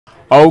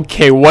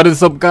Okay, what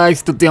is up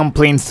guys? Today I'm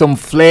playing some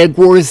Flag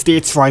Wars.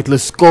 That's right,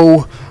 let's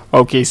go.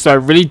 Okay, so I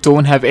really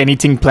don't have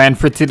anything planned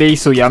for today,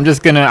 so yeah, I'm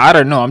just gonna, I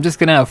don't know, I'm just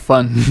gonna have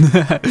fun.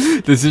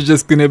 This is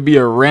just gonna be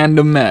a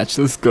random match.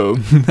 Let's go.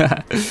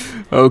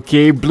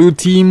 Okay, blue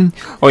team.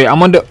 Oh yeah,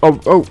 I'm on the,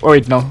 oh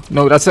wait, no,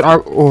 that's an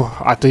R. Oh,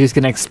 I thought he was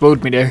gonna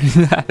explode me there.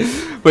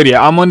 But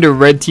yeah, I'm on the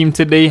red team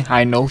today.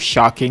 I know,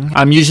 shocking.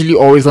 I'm usually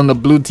always on the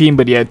blue team,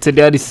 but yeah,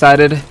 today I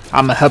decided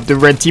I'm gonna help the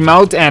red team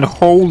out. And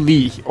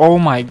holy, oh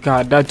my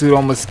god, that dude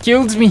almost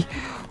killed me.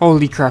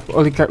 Holy crap,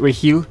 wait,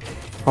 heal.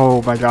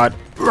 Oh my god.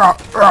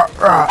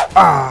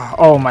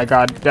 Oh my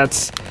god,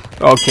 that's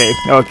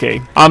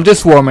okay. I'm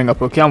just warming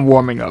up, okay? I'm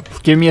warming up.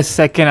 Give me a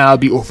second and I'll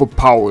be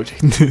overpowered.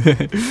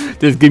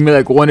 Just give me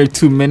like 1 or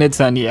 2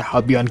 minutes and yeah,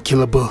 I'll be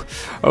unkillable.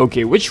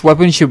 Okay, which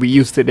weapon should we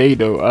use today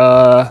though?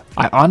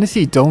 I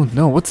honestly don't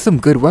know. What's some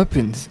good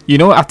weapons? You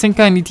know, I think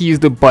I need to use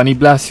the bunny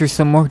blaster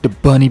some more. The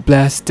bunny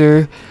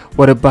blaster.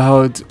 What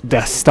about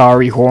the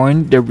starry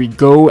horn? There we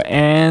go.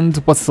 And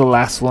what's the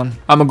last one?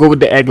 I'm gonna go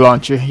with the egg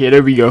launcher. Yeah,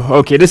 there we go.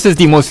 Okay, this is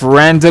the most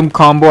random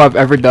combo I've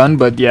ever done,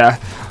 but yeah.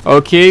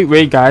 Okay,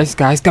 wait, guys,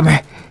 come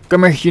here.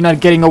 You're not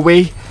getting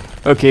away.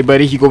 Okay,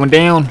 buddy, you're going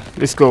down.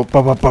 Let's go.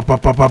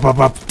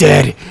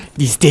 Dead.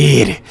 He's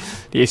dead.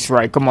 That's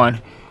right. Come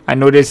on. I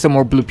know there's some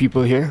more blue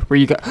people here. Where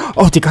you got?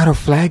 Oh, they got our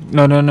flag.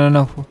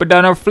 No. Put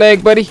down our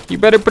flag, buddy. You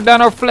better put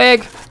down our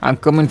flag. I'm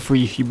coming for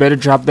you. You better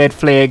drop that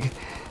flag.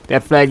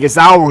 That flag is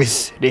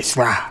ours. That's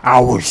right,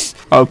 ours.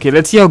 Okay,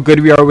 let's see how good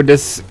we are with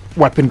this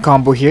weapon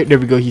combo here. There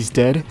we go, he's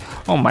dead.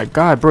 Oh my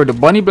god, bro, the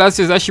bunny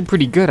blaster is actually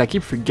pretty good. I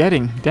keep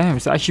forgetting. Damn,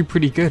 it's actually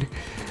pretty good.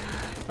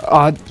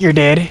 You're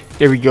dead.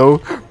 There we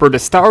go. Bro, the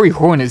starry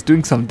horn is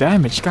doing some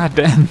damage. God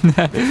damn.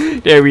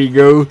 There we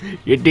go.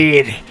 You're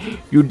dead.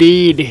 You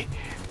did.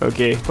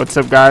 Okay, what's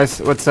up, guys?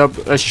 What's up?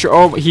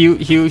 Oh, heal.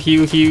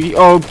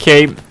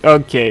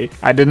 Okay.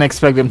 I didn't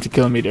expect them to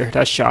kill me there.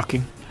 That's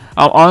shocking.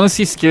 I'm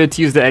honestly scared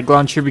to use the egg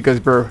launcher because,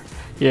 bro,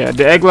 yeah,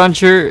 the egg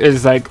launcher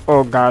is like,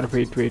 oh god,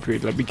 wait,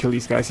 let me kill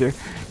these guys here.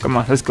 Come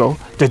on, let's go.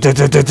 Okay,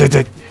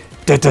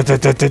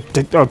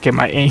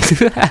 my aim.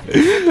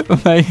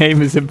 My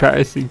aim is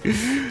embarrassing.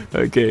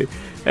 Okay,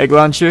 egg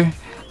launcher.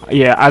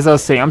 Yeah, as I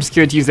was saying, I'm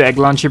scared to use the egg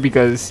launcher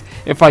because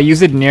if I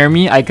use it near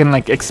me, I can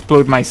like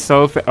explode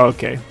myself.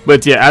 Okay,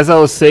 but yeah, as I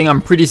was saying,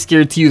 I'm pretty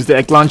scared to use the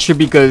egg launcher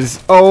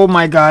because, oh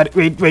my god,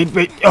 wait.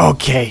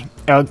 Okay,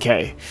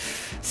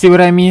 see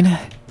what I mean?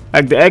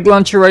 Like, the egg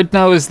launcher right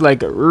now is like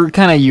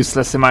kind of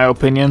useless in my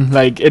opinion.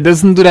 Like, it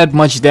doesn't do that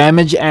much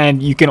damage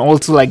and you can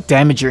also like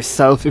damage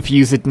yourself if you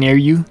use it near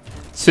you.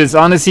 So it's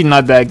honestly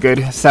not that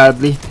good,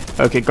 sadly.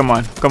 Okay, come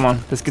on.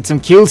 Let's get some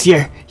kills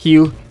here.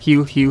 Heal.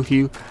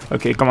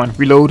 Okay, come on,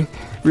 reload.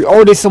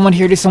 Oh, there's someone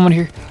here.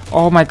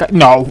 Oh my god.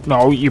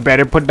 No, you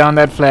better put down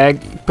that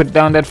flag.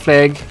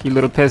 You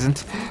little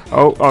peasant.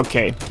 Oh,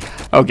 okay.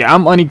 Okay,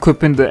 I'm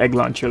unequipping the egg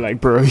launcher. Like,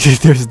 bro,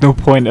 there's no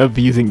point of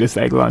using this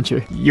egg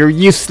launcher. You're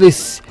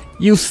useless.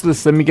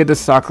 Let me get the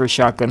soccer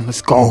shotgun.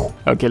 Let's go.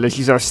 Okay, let's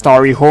use our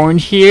starry horn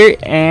here.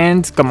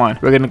 And come on,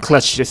 we're gonna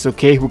clutch this,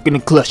 okay? We're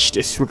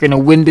gonna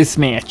win this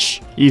match.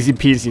 Easy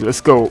peasy.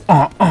 Let's go.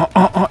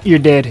 You're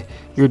dead.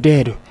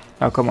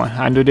 Now, come on.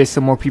 I know there's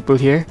some more people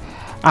here.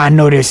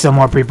 Oh.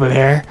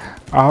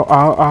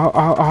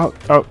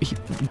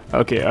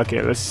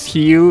 Okay, let's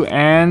heal.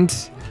 And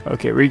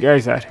okay, where you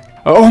guys at?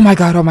 Oh my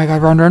god,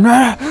 run.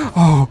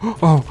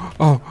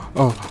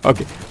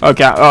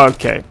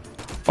 Okay.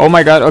 Oh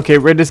my god, okay,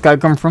 where'd this guy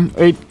come from?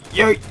 Wait,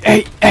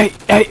 hey,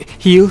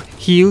 heal.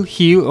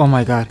 Oh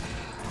my god.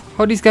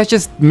 How these guys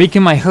just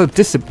making my health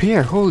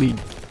disappear? Holy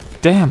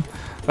damn.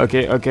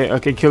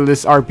 Okay, kill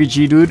this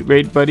RPG dude.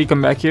 Wait, buddy,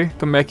 come back here.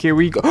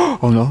 Where you go?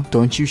 Oh no,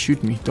 don't you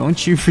shoot me.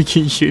 Don't you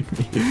freaking shoot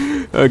me.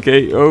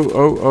 Okay,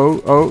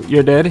 oh,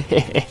 you're dead.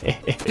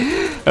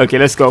 Okay,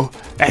 let's go,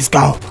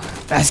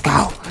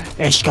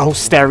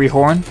 starry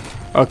horn.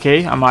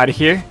 Okay, I'm out of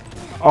here.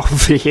 Oh,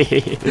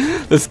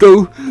 let's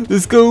go.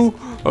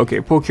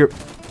 Okay, poke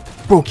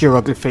your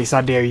ugly face.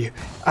 I dare you.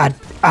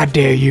 I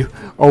dare you.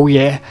 Oh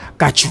yeah,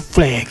 got your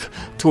flag.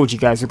 Told you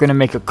guys we're gonna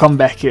make a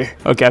comeback here.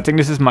 Okay, I think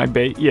this is my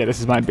base. Yeah, this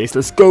is my base.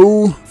 Let's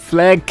go.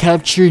 Flag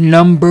capture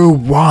number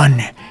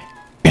 1.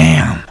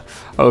 Bam.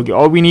 Okay,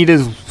 all we need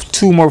is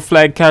 2 more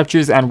flag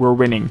captures and we're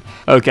winning.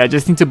 Okay, I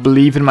just need to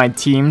believe in my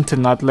team to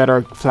not let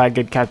our flag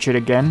get captured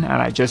again.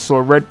 And I just saw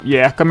red.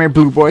 Yeah, come here,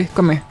 blue boy.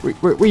 Come here.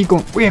 Where you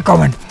going? Where you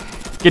going?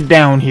 Get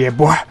down here,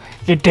 boy.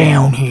 Get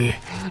down here.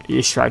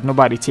 Yes, right.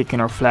 Nobody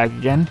taking our flag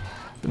again.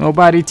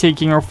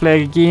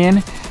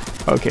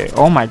 Okay.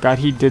 Oh my god,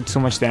 he did so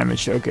much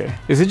damage. Okay.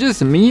 Is it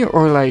just me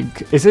or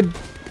like, is it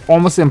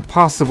almost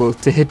impossible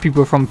to hit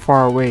people from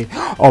far away?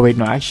 Oh wait,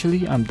 no,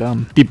 actually, I'm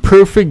dumb. The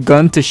perfect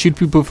gun to shoot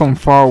people from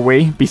far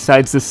away,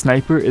 besides the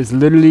sniper, is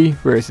literally,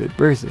 where is it?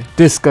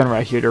 This gun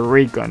right here, the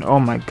ray gun. Oh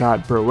my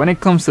god, bro. When it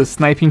comes to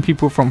sniping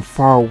people from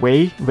far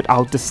away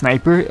without the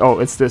sniper, oh,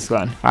 it's this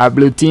gun. Alright,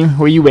 blue team,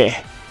 where you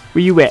at?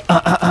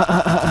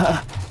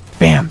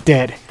 Bam,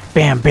 dead.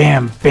 Bam,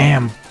 bam,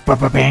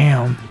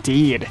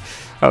 dead.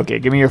 Okay,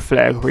 give me your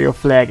flag. Where your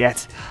flag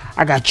at?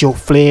 I got your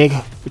flag.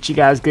 What you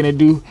guys gonna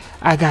do?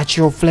 I got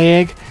your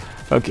flag.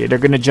 Okay, they're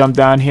gonna jump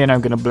down here and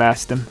I'm gonna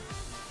blast them.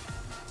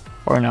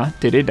 Or not.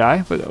 Did they die?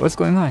 What's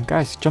going on?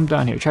 Guys, jump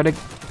down here. Try to...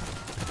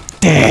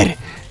 Dead.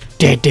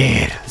 Dead.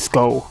 Let's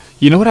go.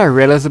 You know what I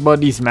realized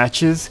about these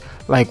matches?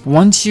 Like,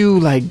 once you,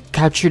 like,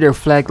 capture their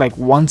flag, like,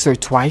 once or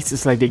twice,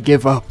 it's like they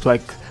give up.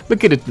 Like,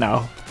 look at it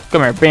now.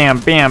 Come here. Bam,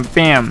 bam,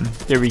 bam.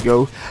 There we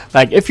go.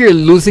 Like, if you're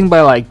losing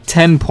by, like,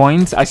 10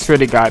 points, I swear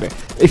to God,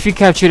 if you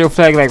capture their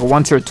flag, like,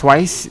 once or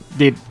twice,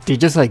 they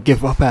just, like,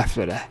 give up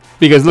after that.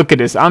 Because look at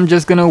this, I'm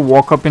just gonna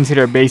walk up into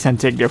their base and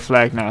take their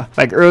flag now.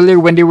 Like earlier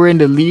when they were in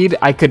the lead,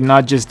 I could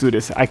not just do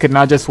this. I could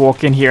not just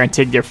walk in here and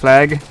take their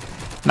flag.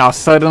 Now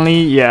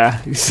suddenly,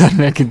 yeah,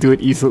 suddenly I can do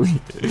it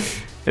easily.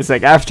 It's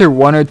like after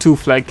 1 or 2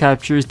 flag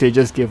captures, they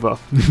just give up.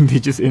 They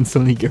just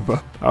instantly give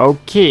up.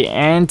 Okay,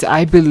 and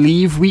I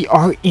believe we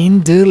are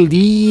in the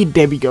lead.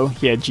 There we go.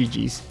 Yeah,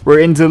 GG's. We're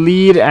in the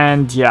lead,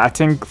 and yeah, I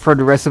think for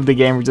the rest of the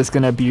game, we're just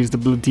gonna abuse the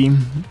blue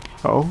team.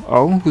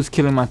 Oh, who's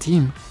killing my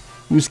team?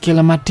 Who's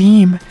killing my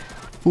team?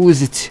 Who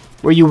is it?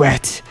 Where you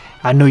at?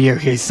 I know you're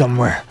here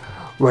somewhere.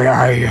 Where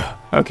are you?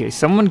 Okay,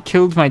 someone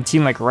killed my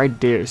team like right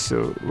there.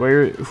 So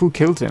who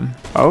killed him?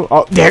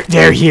 Oh,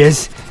 there he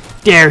is.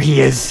 There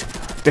he is.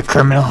 The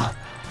criminal,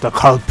 the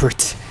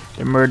culprit,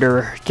 the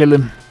murderer. Kill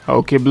him.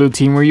 Okay, blue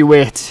team, where you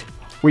at?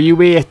 Where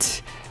you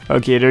at?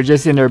 Okay, they're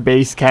just in their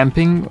base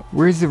camping.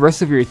 Where's the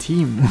rest of your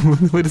team?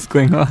 What is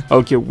going on?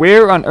 Okay,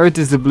 where on earth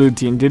is the blue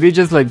team? Did they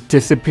just like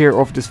disappear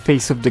off the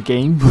face of the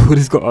game? What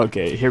is going on?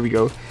 Okay, here we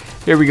go.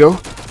 Here we go.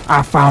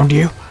 I found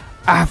you.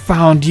 I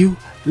found you.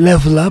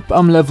 Level up.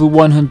 I'm level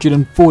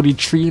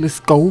 143. Let's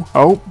go.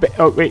 Oh,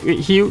 wait.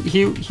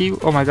 Heal.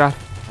 Oh my god.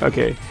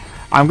 Okay.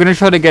 I'm gonna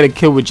try to get a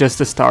kill with just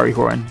the Starry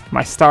Horn.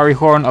 My Starry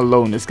Horn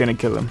alone is gonna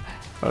kill him.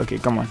 Okay,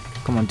 come on.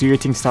 Come on, do your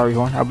thing, Starry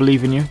Horn. I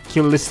believe in you.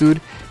 Kill this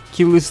dude.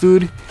 Kill this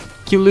dude.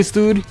 Kill this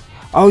dude.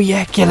 Oh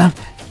yeah, kill him.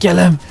 Kill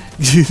him.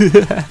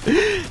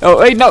 Oh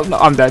wait, no,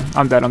 I'm dead.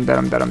 I'm dead.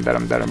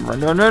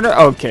 No.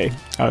 Okay.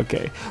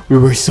 We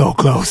were so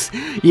close.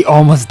 He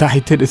almost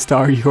died to the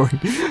Starry Horn.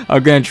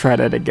 I'm gonna try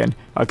that again.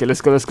 Okay,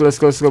 let's go.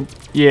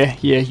 Yeah.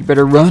 You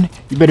better run.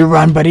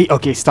 Buddy.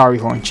 Okay, Starry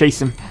Horn.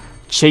 Chase him.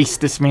 Chase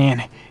this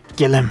man.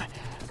 Kill him.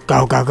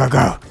 Go.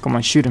 Come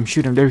on, shoot him.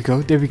 There we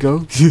go. There we go.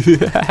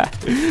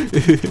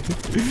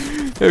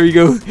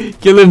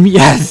 Kill him.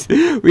 Yes,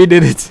 we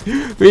did it.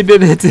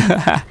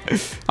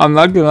 I'm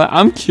not gonna lie,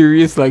 I'm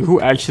curious like who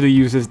actually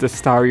uses the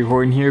Starry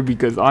Horn here,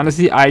 because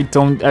honestly I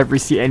don't ever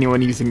see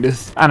anyone using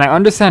this, and I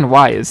understand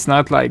why. It's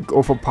not like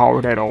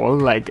overpowered at all.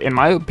 Like in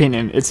my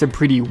opinion, it's a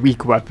pretty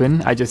weak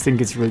weapon. I just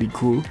think it's really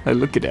cool. Like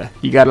look at that.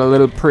 You got a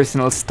little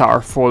personal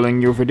star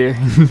following you over there.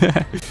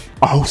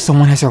 Oh,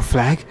 someone has our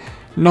flag?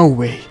 No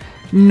way.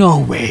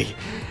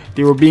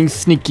 They were being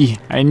sneaky.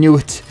 I knew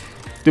it.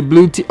 The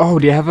blue team. Oh,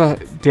 they have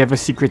a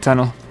secret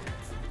tunnel.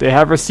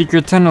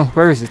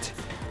 Where is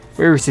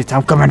it?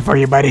 I'm coming for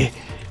you, buddy.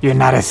 You're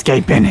not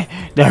escaping.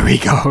 There we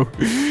go.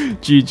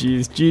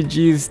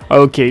 GG's.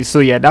 Okay, so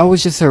yeah, that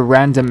was just a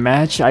random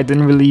match. I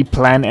didn't really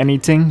plan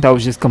anything. That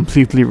was just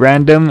completely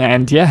random,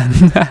 and yeah.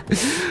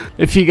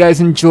 If you guys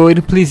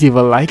enjoyed, please leave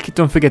a like.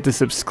 Don't forget to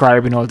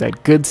subscribe and all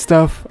that good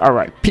stuff.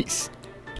 Alright, peace.